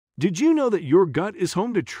Did you know that your gut is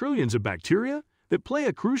home to trillions of bacteria that play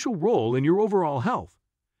a crucial role in your overall health?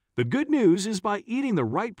 The good news is by eating the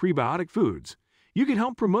right prebiotic foods, you can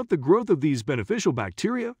help promote the growth of these beneficial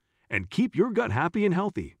bacteria and keep your gut happy and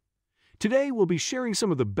healthy. Today, we'll be sharing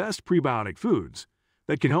some of the best prebiotic foods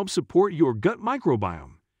that can help support your gut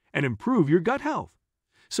microbiome and improve your gut health.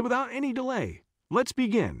 So without any delay, let's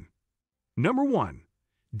begin. Number 1.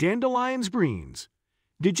 Dandelions greens.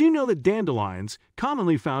 Did you know that dandelions,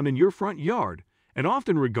 commonly found in your front yard and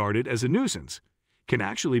often regarded as a nuisance, can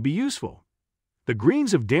actually be useful? The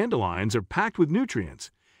greens of dandelions are packed with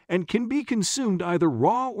nutrients and can be consumed either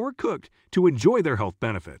raw or cooked to enjoy their health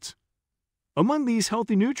benefits. Among these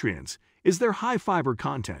healthy nutrients is their high fiber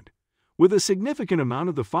content, with a significant amount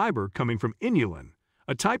of the fiber coming from inulin,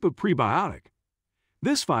 a type of prebiotic.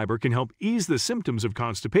 This fiber can help ease the symptoms of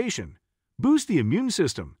constipation, boost the immune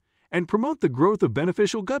system, and promote the growth of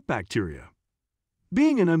beneficial gut bacteria.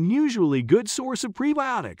 Being an unusually good source of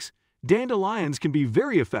prebiotics, dandelions can be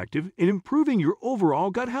very effective in improving your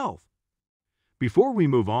overall gut health. Before we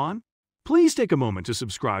move on, please take a moment to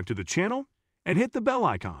subscribe to the channel and hit the bell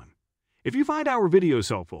icon. If you find our videos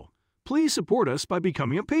helpful, please support us by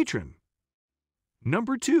becoming a patron.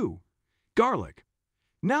 Number 2. Garlic.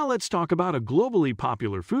 Now let's talk about a globally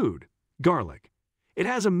popular food, garlic. It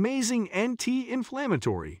has amazing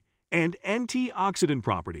anti-inflammatory and antioxidant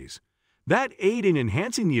properties that aid in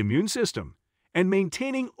enhancing the immune system and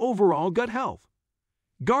maintaining overall gut health.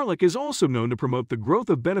 Garlic is also known to promote the growth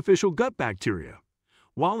of beneficial gut bacteria,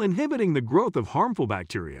 while inhibiting the growth of harmful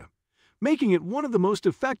bacteria, making it one of the most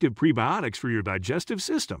effective prebiotics for your digestive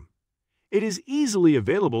system. It is easily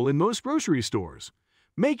available in most grocery stores,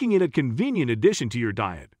 making it a convenient addition to your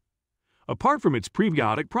diet. Apart from its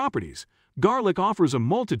prebiotic properties, garlic offers a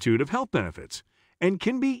multitude of health benefits and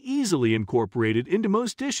can be easily incorporated into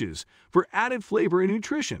most dishes for added flavor and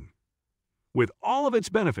nutrition. With all of its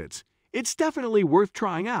benefits, it's definitely worth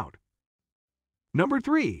trying out. Number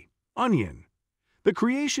 3. Onion. The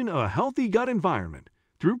creation of a healthy gut environment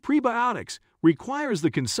through prebiotics requires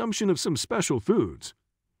the consumption of some special foods.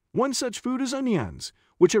 One such food is onions,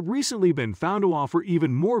 which have recently been found to offer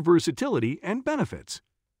even more versatility and benefits.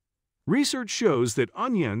 Research shows that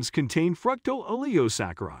onions contain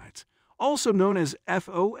fructooligosaccharides, also known as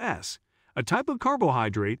FOS, a type of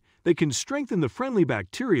carbohydrate that can strengthen the friendly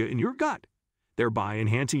bacteria in your gut, thereby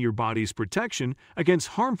enhancing your body's protection against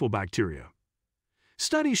harmful bacteria.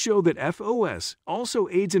 Studies show that FOS also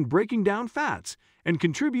aids in breaking down fats and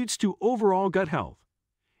contributes to overall gut health.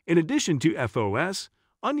 In addition to FOS,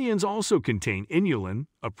 onions also contain inulin,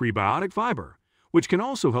 a prebiotic fiber, which can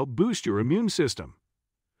also help boost your immune system.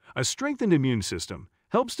 A strengthened immune system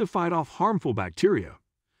helps to fight off harmful bacteria,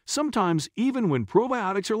 sometimes even when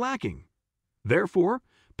probiotics are lacking. Therefore,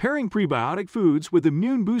 pairing prebiotic foods with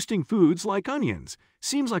immune-boosting foods like onions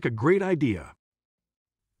seems like a great idea.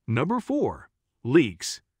 Number 4.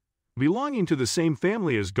 Leeks. Belonging to the same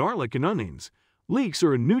family as garlic and onions, leeks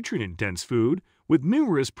are a nutrient-dense food with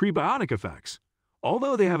numerous prebiotic effects.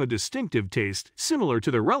 Although they have a distinctive taste similar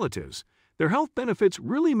to their relatives, their health benefits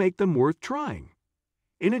really make them worth trying.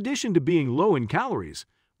 In addition to being low in calories,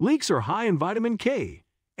 leeks are high in vitamin K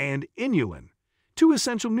and inulin, two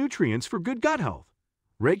essential nutrients for good gut health.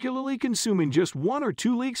 Regularly consuming just 1 or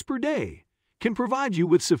 2 leeks per day can provide you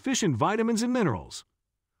with sufficient vitamins and minerals.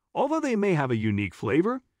 Although they may have a unique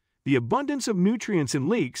flavor, the abundance of nutrients in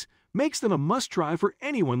leeks makes them a must-try for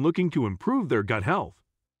anyone looking to improve their gut health.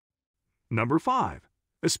 Number 5.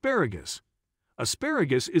 Asparagus.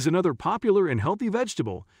 Asparagus is another popular and healthy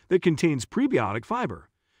vegetable that contains prebiotic fiber,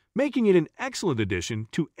 making it an excellent addition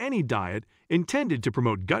to any diet intended to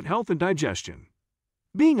promote gut health and digestion.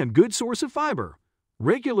 Being a good source of fiber,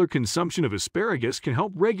 regular consumption of asparagus can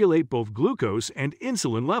help regulate both glucose and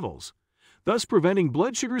insulin levels, thus preventing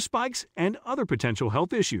blood sugar spikes and other potential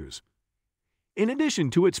health issues. In addition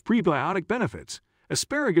to its prebiotic benefits,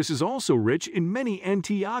 asparagus is also rich in many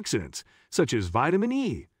antioxidants such as vitamin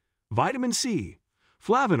E, vitamin C,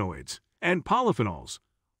 flavonoids, and polyphenols,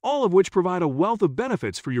 all of which provide a wealth of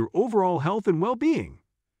benefits for your overall health and well-being.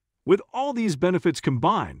 With all these benefits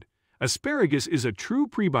combined, asparagus is a true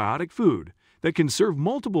prebiotic food that can serve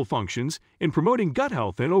multiple functions in promoting gut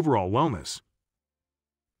health and overall wellness.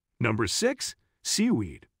 Number 6.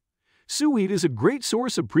 Seaweed. Seaweed is a great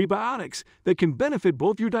source of prebiotics that can benefit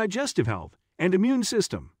both your digestive health and immune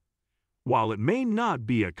system. While it may not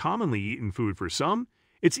be a commonly eaten food for some,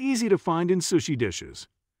 it's easy to find in sushi dishes.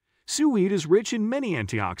 Seaweed is rich in many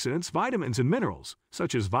antioxidants, vitamins, and minerals,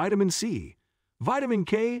 such as vitamin C, vitamin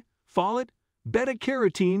K, folate,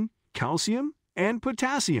 beta-carotene, calcium, and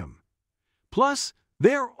potassium. Plus,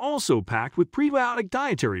 They are also packed with prebiotic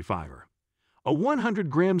dietary fiber. A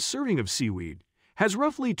 100-gram serving of seaweed has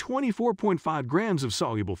roughly 24.5 grams of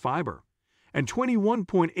soluble fiber and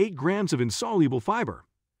 21.8 grams of insoluble fiber.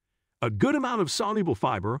 A good amount of soluble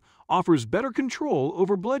fiber offers better control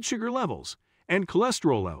over blood sugar levels and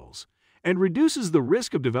cholesterol levels and reduces the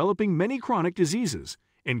risk of developing many chronic diseases,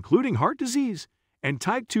 including heart disease and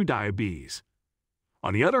type 2 diabetes.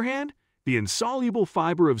 On the other hand, the insoluble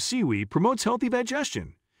fiber of seaweed promotes healthy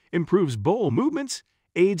digestion, improves bowel movements,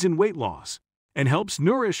 aids in weight loss, and helps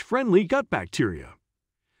nourish friendly gut bacteria.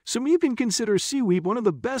 So you can consider seaweed one of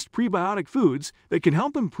the best prebiotic foods that can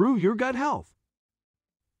help improve your gut health.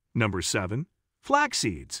 Number 7. Flax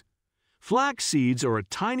seeds. Flax seeds are a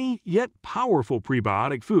tiny yet powerful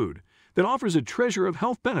prebiotic food that offers a treasure of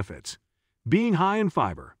health benefits. Being high in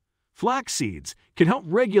fiber, flax seeds can help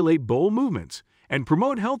regulate bowel movements and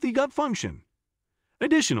promote healthy gut function.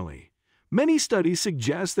 Additionally, many studies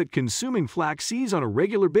suggest that consuming flax seeds on a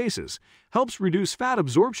regular basis helps reduce fat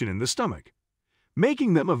absorption in the stomach,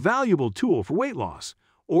 making them a valuable tool for weight loss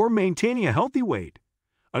or maintaining a healthy weight.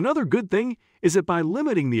 Another good thing is that by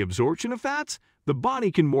limiting the absorption of fats, the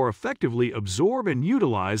body can more effectively absorb and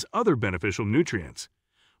utilize other beneficial nutrients,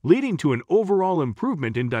 leading to an overall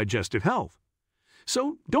improvement in digestive health.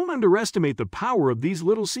 So don't underestimate the power of these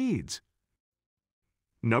little seeds.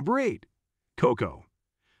 Number 8. Cocoa.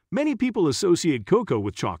 Many people associate cocoa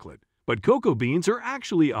with chocolate, but cocoa beans are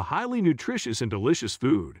actually a highly nutritious and delicious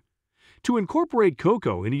food. To incorporate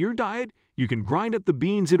cocoa into your diet, you can grind up the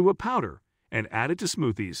beans into a powder and add it to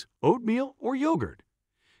smoothies, oatmeal, or yogurt.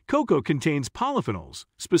 Cocoa contains polyphenols,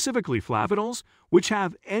 specifically flavonols, which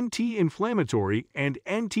have anti-inflammatory and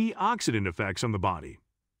antioxidant effects on the body.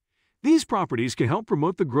 These properties can help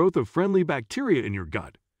promote the growth of friendly bacteria in your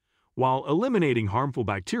gut, while eliminating harmful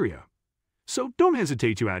bacteria. So don't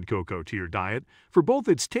hesitate to add cocoa to your diet for both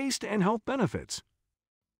its taste and health benefits.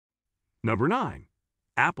 Number 9.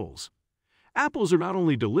 Apples. Apples are not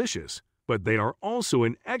only delicious, but they are also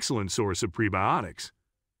an excellent source of prebiotics.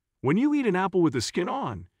 When you eat an apple with the skin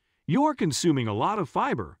on, you are consuming a lot of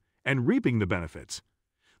fiber and reaping the benefits.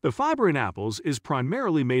 The fiber in apples is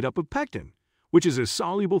primarily made up of pectin, which is a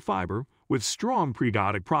soluble fiber with strong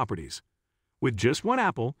prebiotic properties. With just one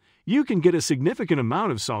apple, you can get a significant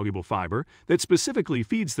amount of soluble fiber that specifically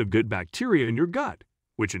feeds the good bacteria in your gut,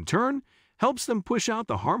 which in turn helps them push out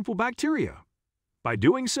the harmful bacteria. By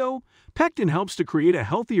doing so, pectin helps to create a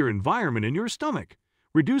healthier environment in your stomach,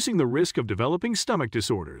 reducing the risk of developing stomach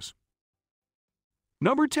disorders.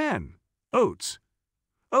 Number 10. Oats.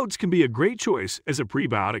 Oats can be a great choice as a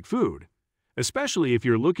prebiotic food, especially if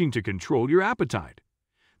you're looking to control your appetite.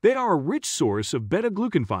 They are a rich source of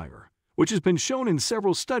beta-glucan fiber, which has been shown in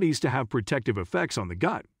several studies to have protective effects on the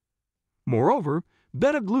gut. Moreover,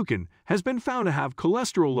 beta-glucan has been found to have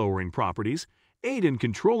cholesterol-lowering properties, aid in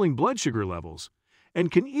controlling blood sugar levels,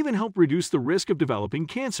 and can even help reduce the risk of developing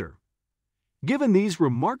cancer. Given these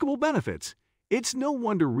remarkable benefits, it's no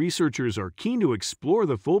wonder researchers are keen to explore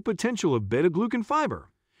the full potential of beta-glucan fiber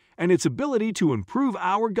and its ability to improve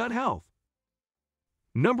our gut health.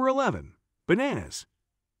 Number 11. Bananas.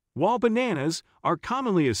 While bananas are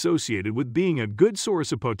commonly associated with being a good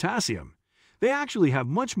source of potassium, they actually have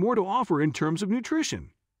much more to offer in terms of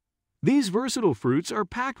nutrition. These versatile fruits are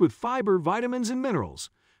packed with fiber, vitamins, and minerals,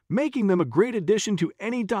 making them a great addition to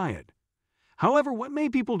any diet. However, what many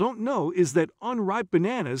people don't know is that unripe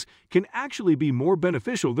bananas can actually be more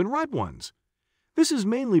beneficial than ripe ones. This is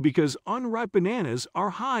mainly because unripe bananas are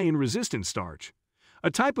high in resistant starch,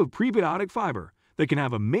 a type of prebiotic fiber that can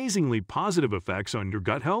have amazingly positive effects on your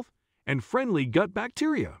gut health and friendly gut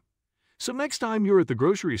bacteria. So next time you're at the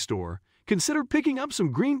grocery store, consider picking up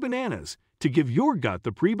some green bananas to give your gut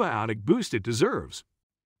the prebiotic boost it deserves.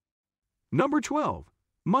 Number 12.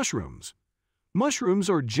 Mushrooms. Mushrooms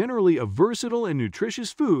are generally a versatile and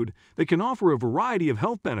nutritious food that can offer a variety of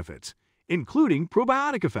health benefits, including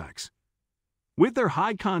probiotic effects. With their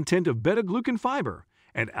high content of beta-glucan fiber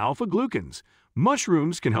and alpha-glucans,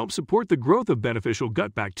 mushrooms can help support the growth of beneficial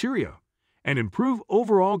gut bacteria and improve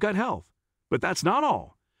overall gut health. But that's not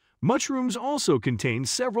all. Mushrooms also contain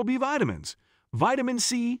several B vitamins, vitamin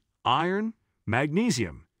C, iron,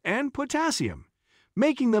 magnesium, and potassium,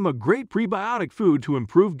 making them a great prebiotic food to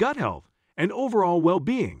improve gut health and overall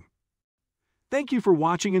well-being. Thank you for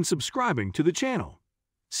watching and subscribing to the channel.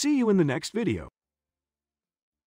 See you in the next video.